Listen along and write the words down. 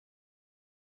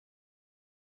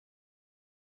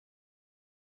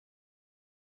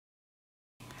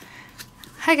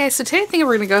Hi guys, so today I think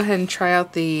we're going to go ahead and try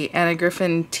out the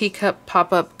Griffin Teacup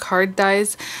pop-up card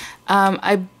dies.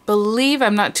 I believe,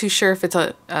 I'm not too sure if it's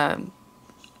out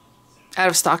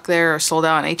of stock there or sold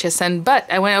out on HSN, but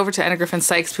I went over to Griffin's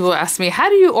site because people asked me, how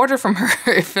do you order from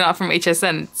her if not from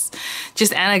HSN? It's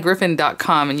just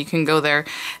annagriffin.com and you can go there.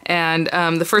 And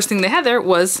the first thing they had there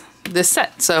was this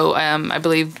set. So I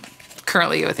believe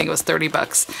currently I think it was 30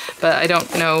 bucks, but I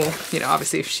don't know,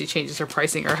 obviously if she changes her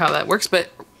pricing or how that works, but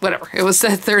whatever, it was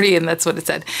said 30 and that's what it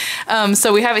said.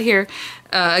 So we have it here.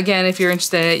 Again, if you're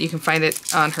interested in it, you can find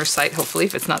it on her site, hopefully,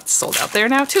 if it's not sold out there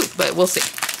now too, but we'll see.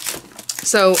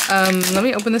 So let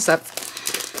me open this up.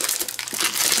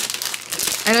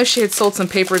 I know she had sold some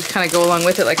paper to kind of go along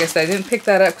with it. Like I said, I didn't pick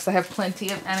that up because I have plenty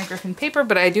of Anna Griffin paper,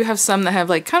 but I do have some that have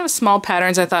like kind of small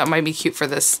patterns. I thought it might be cute for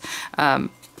this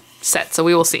set, so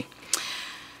we will see.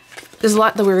 There's a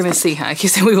lot that we're going to see, huh? I keep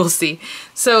saying we will see.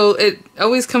 So it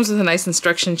always comes with a nice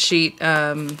instruction sheet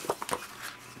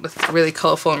with really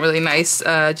colorful and really nice.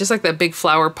 Just like that big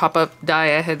flower pop-up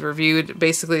die I had reviewed.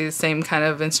 Basically the same kind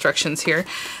of instructions here.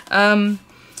 You're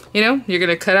going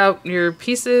to cut out your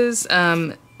pieces.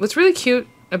 What's really cute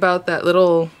about that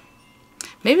little...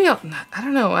 Maybe I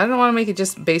don't know. I don't want to make it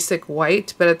just basic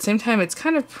white, but at the same time it's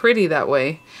kind of pretty that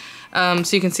way. So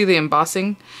you can see the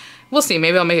embossing. We'll see.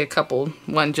 Maybe I'll make a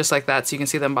one just like that so you can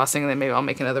see the embossing, and then maybe I'll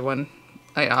make another one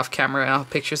off camera and I'll have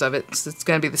pictures of it. So it's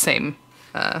going to be the same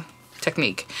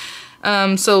technique.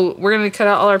 So we're going to cut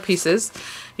out all our pieces.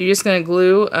 You're just going to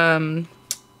glue,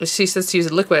 she says to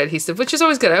use liquid adhesive, which is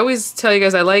always good. I always tell you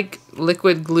guys I like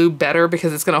liquid glue better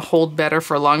because it's going to hold better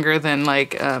for longer than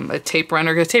like a tape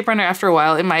runner. Because tape runner, after a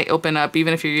while, it might open up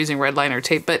even if you're using red liner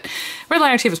tape, but red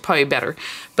liner tape is probably better.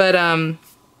 But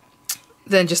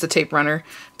than just a tape runner.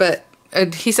 But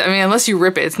adhesive, I mean, unless you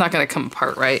rip it, it's not going to come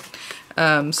apart, right?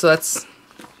 So that's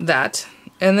that.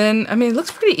 And then, I mean, it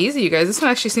looks pretty easy, you guys. This one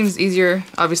actually seems easier,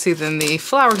 obviously, than the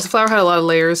flower, because the flower had a lot of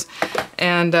layers,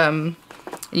 and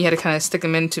you had to kind of stick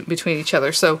them in between each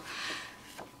other. So,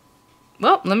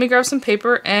 well, let me grab some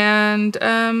paper, and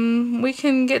we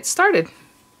can get started.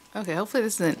 Okay, hopefully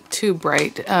this isn't too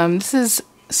bright. This is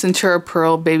Centura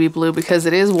Pearl Baby Blue because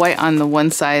it is white on the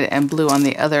one side and blue on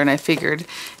the other, and I figured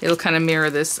it'll kind of mirror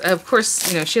this. Of course,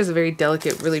 she has a very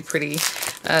delicate, really pretty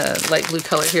light blue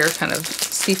color here, kind of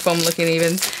seafoam looking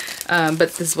even, but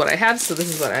this is what I have, so this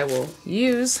is what I will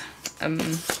use. I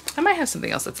might have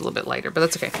something else that's a little bit lighter, but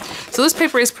that's okay. So this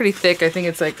paper is pretty thick. I think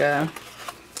it's like a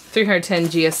 310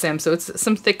 GSM, so it's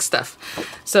some thick stuff.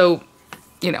 So,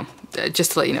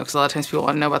 just to let you know, because a lot of times people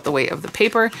want to know about the weight of the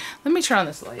paper. Let me turn on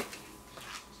this light.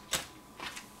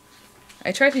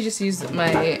 I tried to just use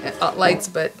my lights,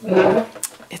 but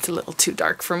it's a little too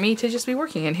dark for me to just be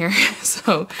working in here.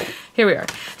 So here we are.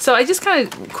 So I just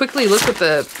kind of quickly looked at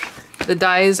the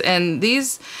dies, and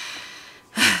these,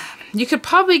 you could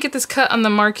probably get this cut on the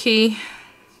marquee,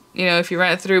 if you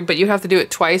run it through, but you have to do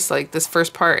it twice, like this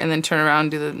first part, and then turn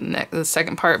around and do the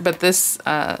second part. But this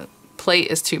plate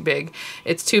is too big.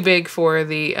 It's too big for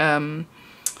the,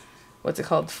 what's it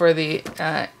called? For the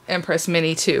Empress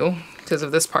Mini 2, because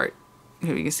of this part.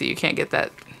 You can see you can't get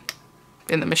that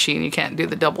in the machine. You can't do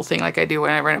the double thing like I do when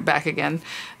I run it back again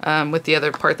with the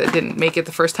other part that didn't make it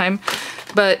the first time.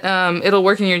 But it'll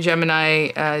work in your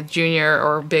Gemini Junior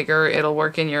or bigger. It'll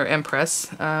work in your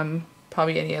Empress.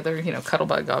 Probably any other,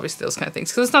 Cuttlebug, obviously, those kind of things.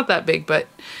 Because it's not that big, but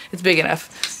it's big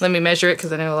enough. Let me measure it,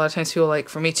 because I know a lot of times people like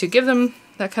for me to give them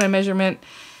that kind of measurement.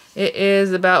 It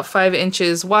is about 5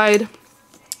 inches wide,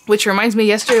 which reminds me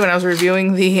yesterday when I was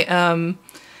reviewing the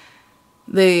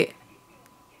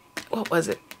what was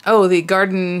it? Oh, the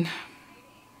garden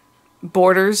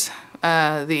borders,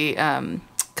 the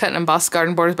cut and embossed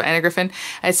garden borders by Anna Griffin.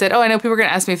 I said, oh, I know people are going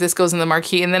to ask me if this goes in the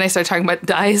marquee, and then I started talking about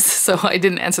dies, so I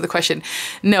didn't answer the question.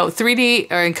 No,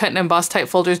 3D or cut and embossed type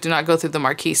folders do not go through the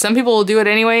marquee. Some people will do it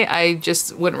anyway. I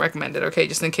just wouldn't recommend it, okay,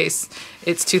 just in case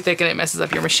it's too thick and it messes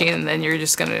up your machine, and then you're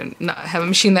just going to not have a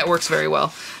machine that works very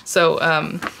well. So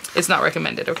it's not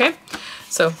recommended, okay?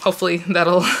 So hopefully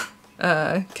that'll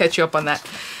catch you up on that.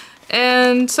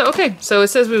 And so, okay, so it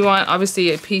says we want,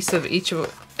 obviously, a piece of each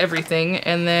of everything,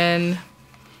 and then,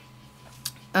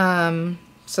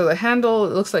 so the handle, it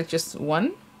looks like just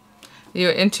one.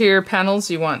 Your interior panels,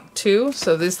 you want 2,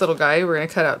 so this little guy, we're going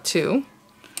to cut out 2.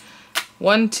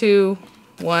 1, 2,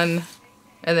 1,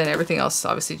 and then everything else,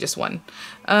 obviously, just 1.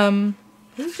 Is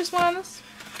it just 1 on this?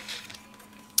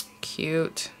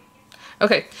 Cute.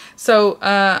 Okay, so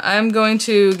I'm going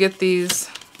to get these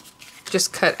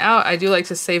just cut out. I do like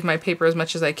to save my paper as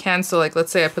much as I can, so like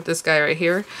let's say I put this guy right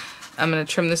here. I'm going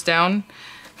to trim this down,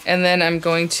 and then I'm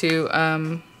going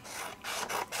to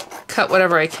cut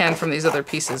whatever I can from these other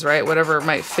pieces, right? Whatever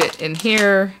might fit in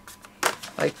here,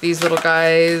 like these little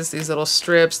guys, these little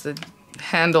strips, the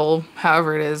handle,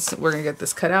 however it is, we're gonna get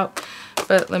this cut out.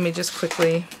 But let me just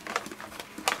quickly,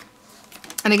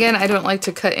 and again, I don't like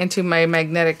to cut into my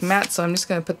magnetic mat, so I'm just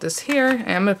gonna put this here, and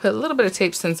I'm gonna put a little bit of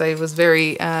tape since I was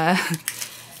very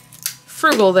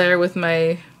frugal there with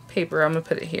my paper. I'm gonna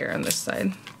put it here on this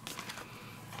side.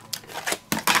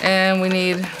 And we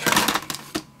need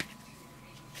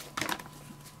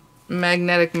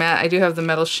magnetic mat. I do have the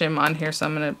metal shim on here, so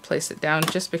I'm going to place it down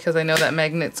just because I know that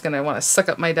magnet's going to want to suck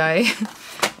up my die.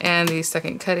 And the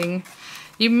second cutting.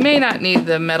 You may not need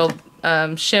the metal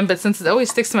shim, but since it always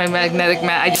sticks to my magnetic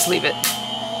mat, I just leave it.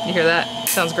 You hear that?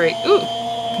 Sounds great. Ooh!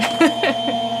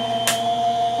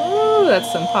 Ooh,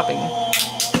 that's some popping.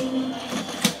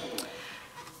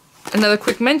 Another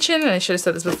quick mention, and I should have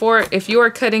said this before, if you are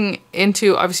cutting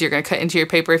into, obviously you're going to cut into your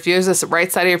paper. If you use this right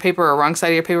side of your paper or wrong side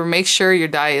of your paper, make sure your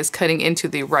die is cutting into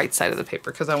the right side of the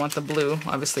paper, because I want the blue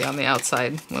obviously on the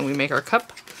outside when we make our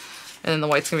cup, and then the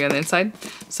white's going to be on the inside.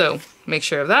 So make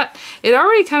sure of that. It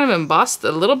already kind of embossed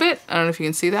a little bit. I don't know if you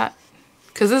can see that.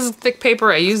 Because this is thick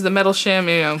paper, I used the metal shim,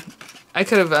 you know. I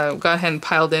could have gone ahead and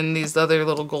piled in these other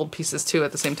little gold pieces too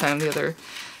at the same time, the other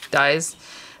dies,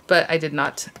 but I did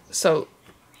not. So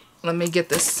let me get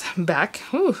this back.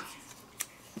 Ooh.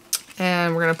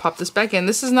 And we're gonna pop this back in.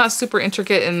 This is not super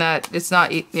intricate in that it's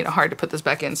not, you know, hard to put this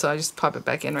back in, so I just pop it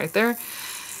back in right there.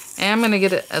 And I'm gonna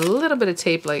get a little bit of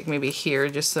tape, like maybe here,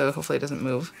 just so hopefully it doesn't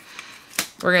move.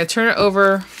 We're gonna turn it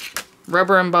over,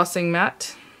 rubber embossing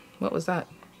mat. What was that?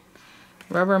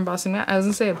 Rubber embossing mat? I was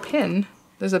gonna say a pin.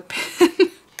 There's a pin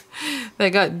that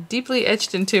got deeply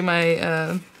etched into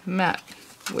my mat.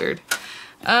 Weird.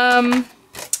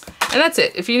 And that's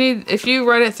it. If you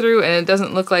run it through and it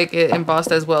doesn't look like it embossed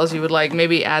as well as you would like,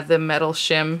 maybe add the metal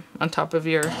shim on top of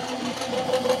your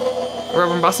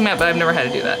rubber embossing mat, but I've never had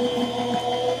to do that.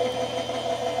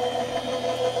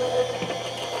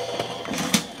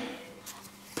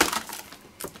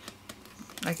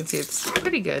 I can see it's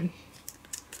pretty good.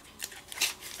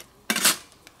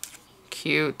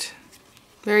 Cute.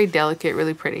 Very delicate,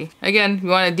 really pretty. Again, if you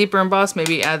want a deeper emboss,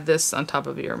 maybe add this on top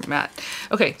of your mat.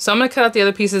 Okay, so I'm gonna cut out the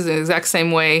other pieces in the exact same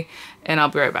way, and I'll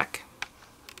be right back.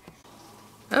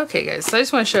 Okay guys, so I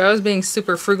just wanna show you, I was being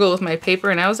super frugal with my paper,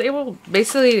 and I was able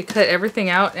basically to cut everything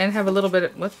out and have a little bit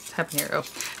of, what's happening here? Oh,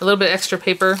 a little bit extra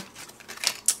paper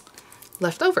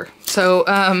left over. So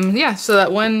yeah, so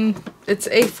that one, it's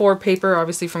A4 paper,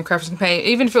 obviously from Carefree Company.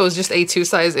 Even if it was just A2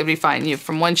 size, it'd be fine.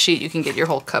 From one sheet, you can get your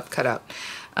whole cup cut out.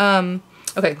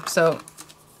 Okay, so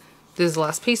this is the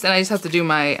last piece, and I just have to do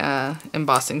my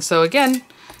embossing. So again,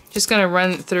 just gonna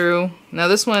run it through. Now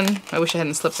this one, I wish I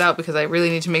hadn't slipped out because I really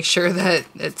need to make sure that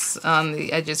it's on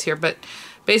the edges here. But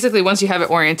basically, once you have it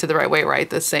oriented the right way, right,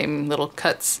 the same little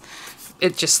cuts,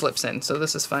 it just slips in. So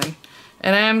this is fine.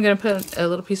 And I am gonna put a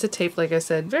little piece of tape, like I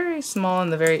said, very small on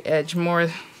the very edge, more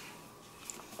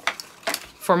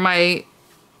for my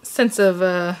sense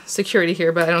of security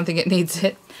here, but I don't think it needs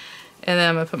it. And then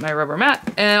I'm gonna put my rubber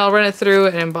mat, and I'll run it through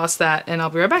and emboss that, and I'll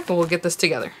be right back and we'll get this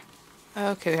together.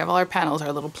 Okay, we have all our panels,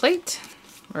 our little plate,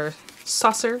 or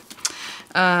saucer.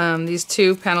 These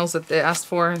two panels that they asked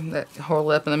for that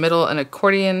hold it up in the middle, an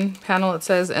accordion panel it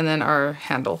says, and then our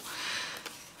handle.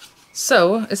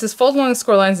 So, it says fold along the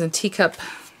score lines in Teacup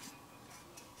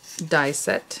die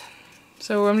set.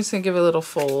 So I'm just gonna give it a little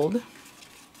fold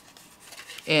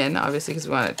in, obviously because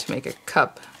we want it to make a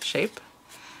cup shape.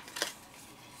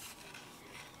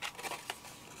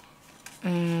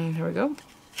 And here we go.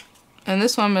 And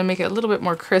this one I'm going to make it a little bit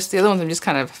more crisp. The other ones I'm just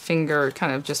kind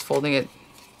of just folding it.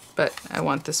 But I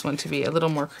want this one to be a little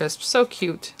more crisp. So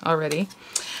cute already.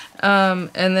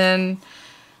 And then,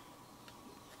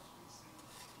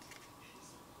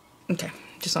 okay,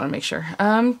 just want to make sure.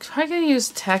 I'm probably going to use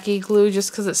tacky glue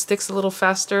just because it sticks a little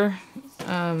faster.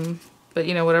 But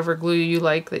you know, whatever glue you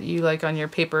like that you like on your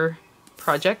paper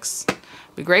projects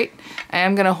would be great. I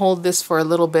am going to hold this for a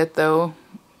little bit though,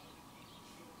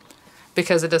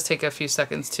 because it does take a few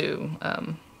seconds to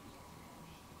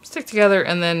stick together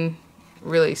and then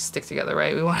really stick together,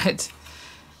 right? We want it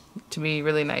to be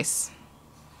really nice.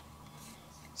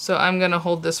 So I'm gonna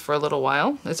hold this for a little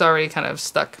while. It's already kind of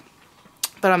stuck,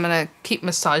 but I'm gonna keep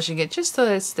massaging it just so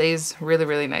that it stays really,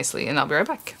 really nicely, and I'll be right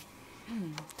back.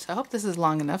 So I hope this is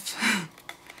long enough.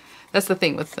 That's the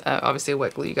thing with obviously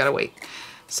wet glue, you gotta wait.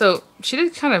 So she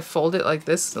did kind of fold it like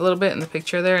this a little bit in the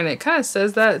picture there, and it kind of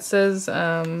says that. It says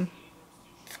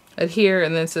adhere,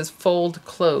 and then it says fold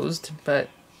closed, but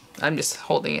I'm just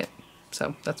holding it,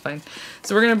 so that's fine.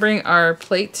 So we're gonna bring our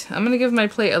plate. I'm gonna give my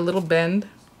plate a little bend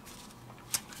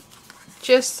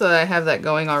just so I have that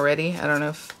going already. I don't know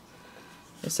if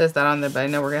it says that on there, but I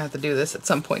know we're gonna have to do this at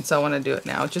some point, so I want to do it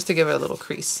now just to give it a little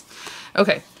crease.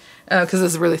 Okay, because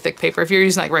this is really thick paper. If you're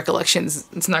using like Recollections,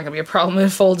 it's not gonna be a problem. It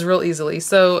folds real easily.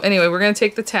 So anyway, we're gonna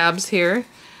take the tabs here.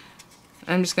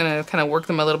 I'm just gonna kind of work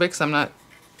them a little bit because I'm not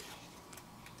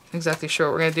exactly sure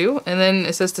what we're gonna do. And then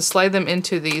it says to slide them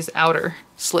into these outer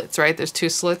slits, right? There's 2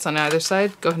 slits on either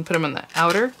side. Go ahead and put them on the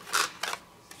outer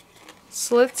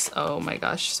slits. Oh my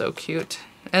gosh, so cute.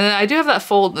 And then I do have that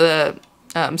fold, the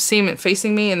seam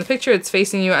facing me. In the picture it's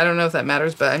facing you. I don't know if that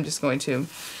matters, but I'm just going to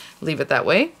leave it that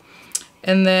way.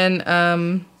 And then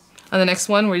on the next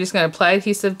one, we're just going to apply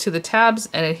adhesive to the tabs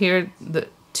and adhere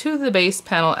to the base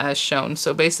panel as shown.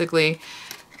 So basically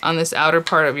on this outer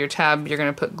part of your tab, you're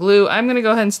going to put glue. I'm going to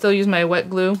go ahead and still use my wet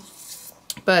glue,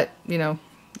 but you know,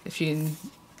 if you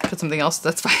put something else,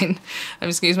 that's fine. I'm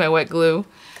just going to use my wet glue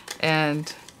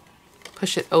and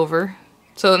push it over.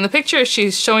 So in the picture,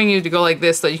 she's showing you to go like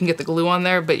this so you can get the glue on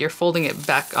there, but you're folding it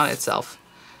back on itself.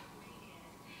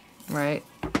 Right?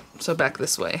 So back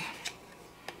this way.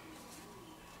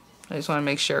 I just want to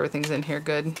make sure everything's in here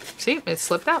good. See, it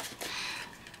slipped out.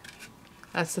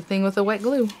 That's the thing with the wet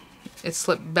glue. It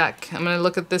slipped back. I'm going to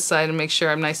look at this side and make sure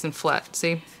I'm nice and flat.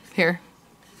 See? Here.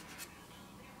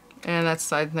 And that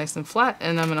side nice and flat,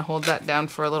 and I'm going to hold that down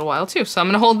for a little while too. So I'm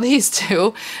going to hold these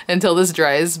two until this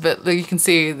dries, but you can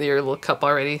see your little cup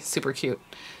already, super cute.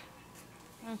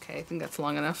 Okay, I think that's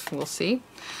long enough. We'll see.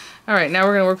 All right, now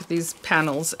we're going to work with these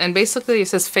panels, and basically it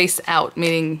says face out,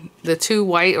 meaning the 2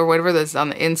 white or whatever that's on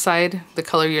the inside, the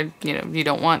color you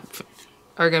don't want,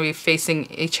 are going to be facing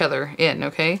each other in.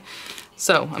 Okay,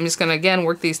 so I'm just going to again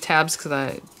work these tabs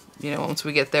because once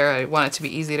we get there, I want it to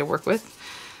be easy to work with.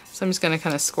 So I'm just going to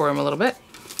kind of score them a little bit.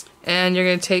 And you're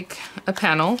going to take a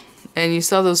panel, and you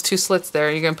saw those 2 slits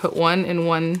there. You're going to put one in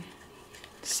one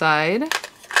side,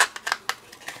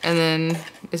 and then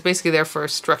it's basically there for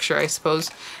structure, I suppose.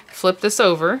 Flip this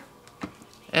over,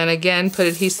 and again put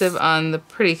adhesive on the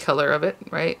pretty color of it,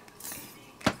 right?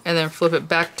 And then flip it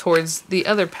back towards the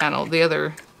other panel, the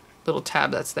other little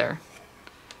tab that's there.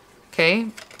 Okay,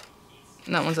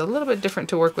 and that one's a little bit different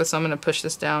to work with, so I'm going to push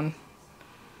this down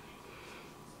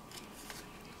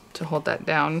to hold that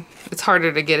down. It's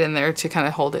harder to get in there to kind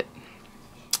of hold it.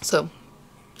 So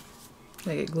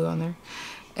I get glue on there.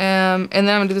 And then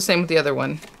I'm going to do the same with the other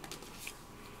one.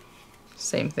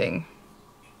 Same thing.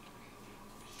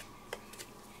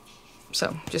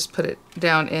 So just put it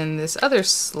down in this other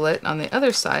slit on the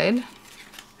other side.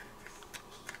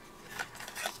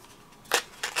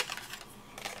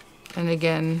 And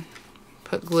again,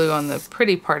 put glue on the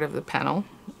pretty part of the panel,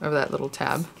 of that little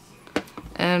tab,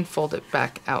 and fold it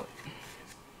back out.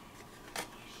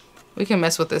 We can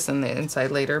mess with this in the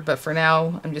inside later, but for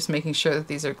now, I'm just making sure that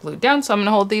these are glued down, so I'm going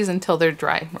to hold these until they're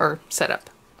dry, or set up.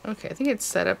 Okay, I think it's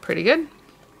set up pretty good.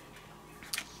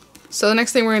 So the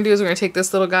next thing we're going to do is we're going to take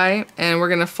this little guy, and we're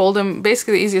going to fold him.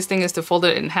 Basically, the easiest thing is to fold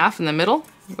it in half in the middle,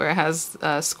 where it has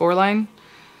a score line,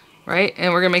 right?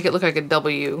 And we're going to make it look like a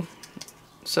W.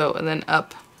 So, and then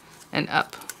up and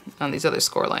up on these other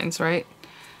score lines, right?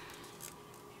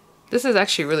 This is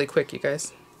actually really quick, you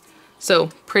guys. So,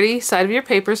 pretty side of your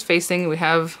paper is facing. We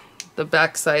have the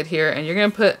back side here, and you're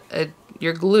going to put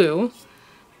your glue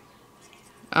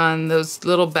on those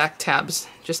little back tabs,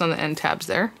 just on the end tabs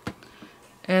there.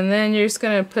 And then you're just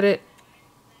going to put it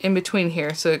in between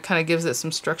here, so it kind of gives it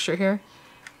some structure here.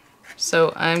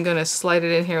 So I'm going to slide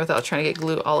it in here without trying to get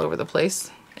glue all over the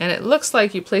place. And it looks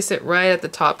like you place it right at the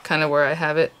top, kind of where I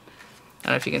have it. I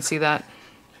don't know if you can see that.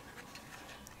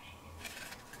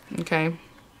 Okay.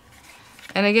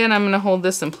 And again, I'm going to hold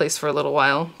this in place for a little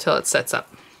while till it sets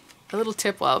up. A little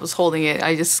tip while I was holding it,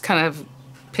 I just kind of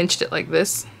pinched it like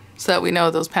this so that we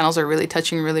know those panels are really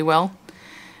touching really well.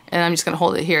 And I'm just going to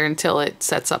hold it here until it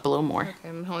sets up a little more. Okay,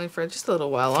 I'm holding for just a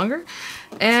little while longer.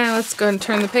 And let's go ahead and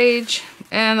turn the page.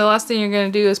 And the last thing you're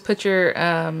going to do is put your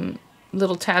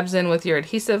little tabs in with your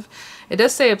adhesive. It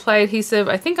does say apply adhesive.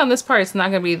 I think on this part it's not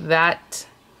going to be that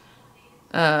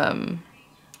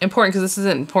important because this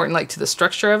isn't important like to the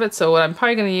structure of it. So what I'm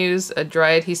probably going to use a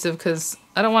dry adhesive because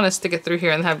I don't want to stick it through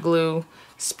here and have glue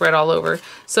spread all over.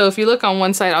 So if you look on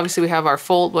one side, obviously we have our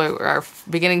fold, our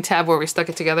beginning tab where we stuck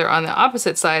it together. On the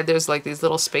opposite side, there's like these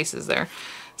little spaces there.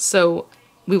 So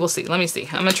we will see. Let me see.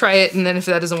 I'm going to try it, and then if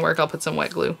that doesn't work, I'll put some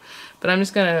wet glue. But I'm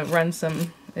just going to run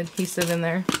some adhesive in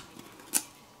there.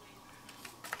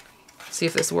 See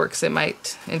if this works. It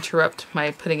might interrupt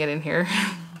my putting it in here.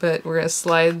 But we're going to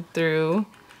slide through.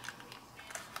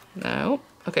 No.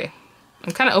 Okay.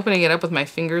 I'm kind of opening it up with my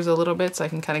fingers a little bit so I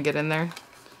can kind of get in there.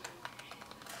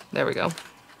 There we go.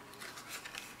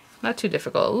 Not too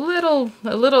difficult. A little,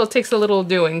 it takes a little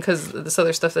doing because this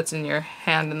other stuff that's in your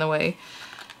hand in the way.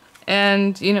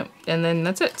 And, you know, and then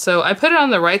that's it. So I put it on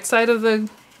the right side of the,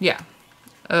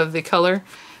 of the color.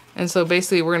 And so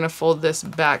basically we're going to fold this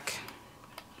back,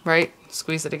 right?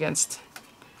 Squeeze it against.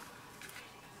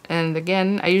 And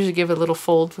again, I usually give a little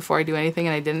fold before I do anything,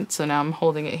 and I didn't. So now I'm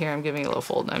holding it here. I'm giving it a little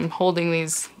fold. I'm holding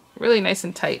these really nice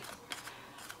and tight.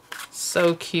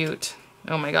 So cute.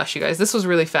 Oh my gosh, you guys, this was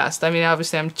really fast. I mean,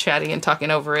 obviously I'm chatting and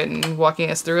talking over it and walking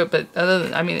us through it, but other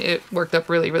than, I mean, it worked up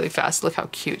really, really fast. Look how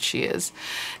cute she is.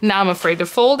 Now I'm afraid to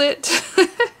fold it.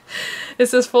 It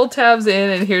says fold tabs in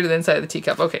and here to the inside of the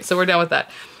teacup. Okay, so we're done with that.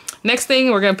 Next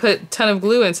thing, we're gonna put a ton of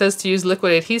glue, and it says to use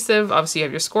liquid adhesive. Obviously you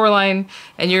have your score line,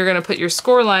 and you're gonna put your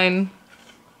score line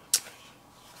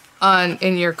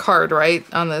in your card, right?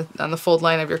 On the fold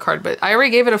line of your card. But I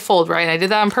already gave it a fold, right? And I did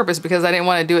that on purpose because I didn't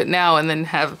want to do it now and then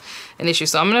have an issue.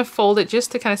 So I'm going to fold it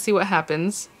just to kind of see what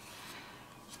happens.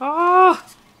 Oh!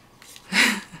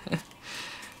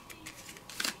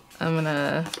 I'm going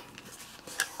to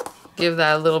give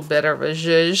that a little bit of a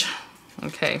zhuzh.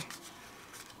 Okay.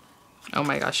 Oh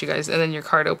my gosh, you guys. And then your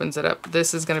card opens it up.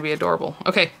 This is going to be adorable.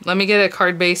 Okay, let me get a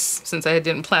card base since I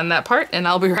didn't plan that part, and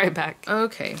I'll be right back.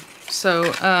 Okay, so,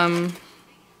 just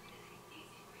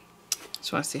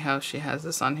want to see how she has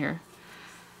this on here.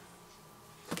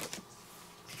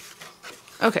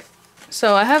 Okay,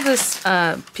 so I have this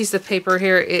piece of paper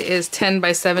here. It is 10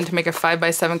 by 7 to make a 5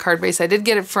 by 7 card base. I did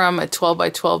get it from a 12 by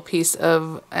 12 piece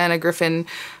of Anna Griffin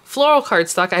floral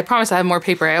cardstock. I promise I have more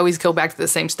paper. I always go back to the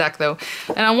same stack though.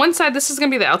 And on one side, this is going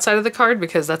to be the outside of the card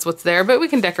because that's what's there, but we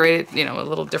can decorate it, you know, a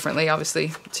little differently,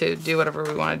 obviously, to do whatever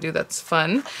we want to do. That's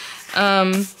fun.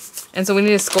 And so we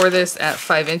need to score this at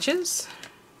 5 inches.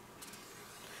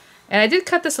 And I did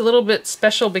cut this a little bit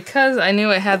special because I knew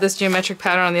it had this geometric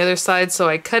pattern on the other side, so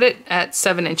I cut it at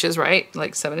 7 inches, right?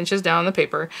 Like 7 inches down on the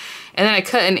paper. And then I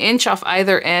cut an inch off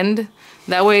either end.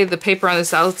 That way the paper on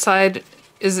this outside,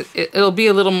 it'll be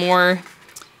a little more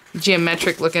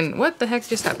geometric looking. What the heck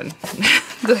just happened?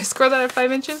 Did I score that at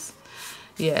 5 inches?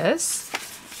 Yes.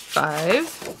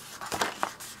 5.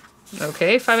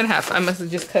 Okay, 5.5. I must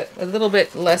have just cut a little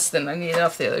bit less than I needed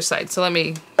off the other side. So let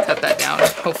me cut that down,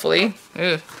 hopefully.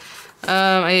 Ugh.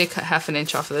 I need to cut 1/2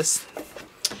 inch off of this.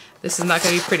 This is not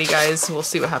going to be pretty, guys. We'll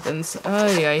see what happens. Oh,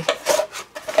 yeah.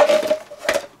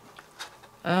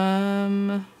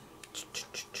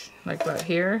 Like about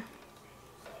here.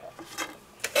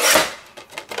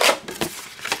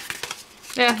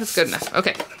 Yeah, that's good enough.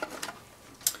 Okay.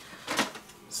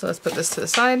 So let's put this to the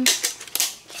side.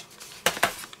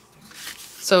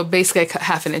 So basically I cut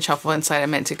 1/2 inch off one side. I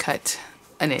meant to cut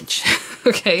an inch.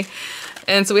 Okay.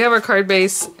 And so we have our card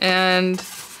base, and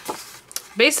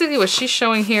basically what she's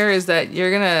showing here is that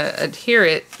you're gonna adhere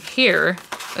it here,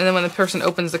 and then when the person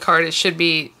opens the card, it should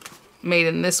be made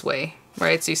in this way,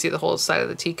 right? So you see the whole side of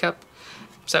the teacup.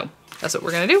 So that's what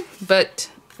we're gonna do.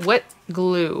 But wet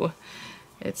glue,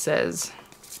 it says.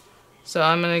 So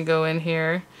I'm gonna go in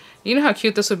here. You know how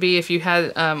cute this would be if you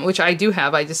had, which I do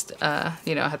have. I just,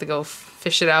 you know, I had to go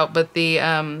fish it out. But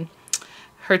the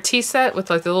her tea set with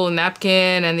like the little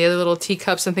napkin and the other little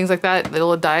teacups and things like that, the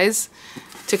little dies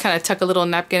to kind of tuck a little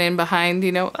napkin in behind,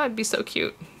 you know, that'd be so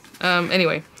cute.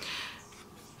 Anyway,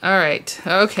 all right,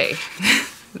 okay.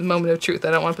 The moment of truth.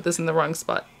 I don't want to put this in the wrong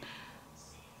spot.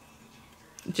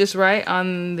 Just right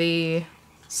on the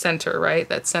center, right?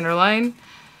 That center line.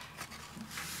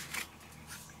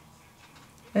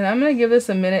 And I'm going to give this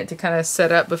a minute to kind of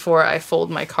set up before I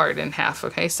fold my card in half,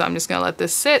 okay? So I'm just going to let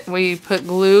this sit. We put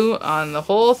glue on the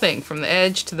whole thing from the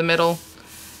edge to the middle.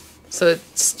 So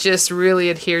it's just really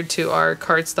adhered to our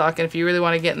cardstock. And if you really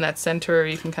want to get in that center,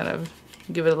 you can kind of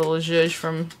give it a little zhuzh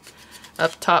from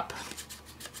up top.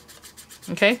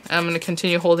 Okay, I'm going to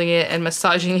continue holding it and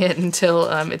massaging it until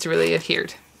it's really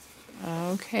adhered.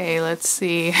 Okay, let's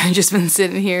see. I've just been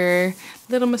sitting here,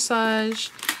 little massage.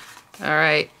 All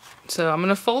right. So I'm going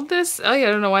to fold this. Oh yeah,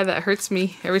 I don't know why that hurts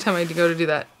me every time I go to do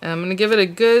that. And I'm going to give it a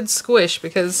good squish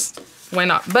because why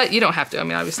not? But you don't have to. I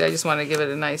mean, obviously I just want to give it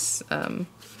a nice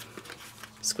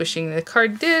squishing. The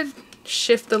card did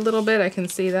shift a little bit. I can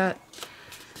see that.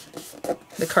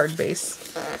 The card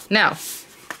base. Now,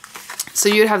 so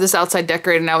you'd have this outside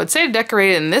decorated. And I would say to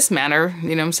decorate it in this manner,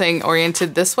 you know what I'm saying,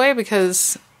 oriented this way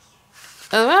because...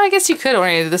 well, I guess you could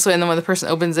orient it this way, and then when the person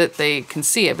opens it, they can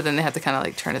see it, but then they have to kind of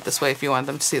like turn it this way if you want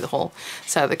them to see the whole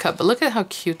side of the cup. But look at how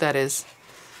cute that is.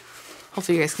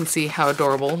 Hopefully you guys can see how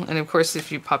adorable. And of course,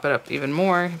 if you pop it up even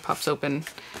more, it pops open.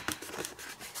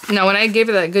 Now, when I gave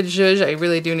it that good zhuzh, I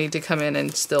really do need to come in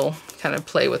and still kind of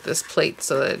play with this plate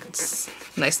so that it's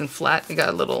nice and flat. It got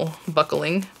a little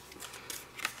buckling.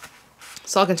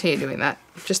 So I'll continue doing that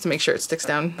just to make sure it sticks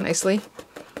down nicely.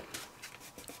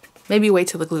 Maybe wait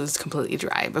till the glue is completely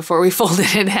dry before we fold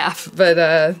it in half, but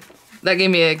that gave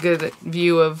me a good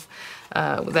view of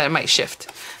that it might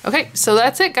shift. Okay, so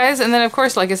that's it, guys. And then of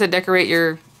course, like I said, decorate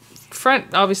your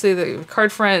front, obviously the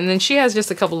card front, and then she has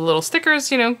just a couple of little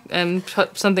stickers, you know, and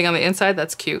put something on the inside.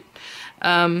 That's cute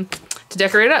to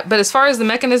decorate it up. But as far as the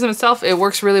mechanism itself, it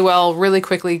works really well, really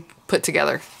quickly put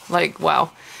together. Like,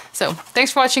 wow. So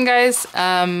thanks for watching, guys.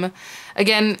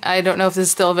 Again, I don't know if this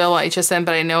is still available on HSN,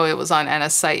 but I know it was on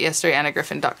Anna's site yesterday,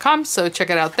 annagriffin.com. So check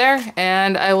it out there,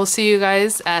 and I will see you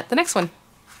guys at the next one.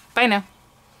 Bye now.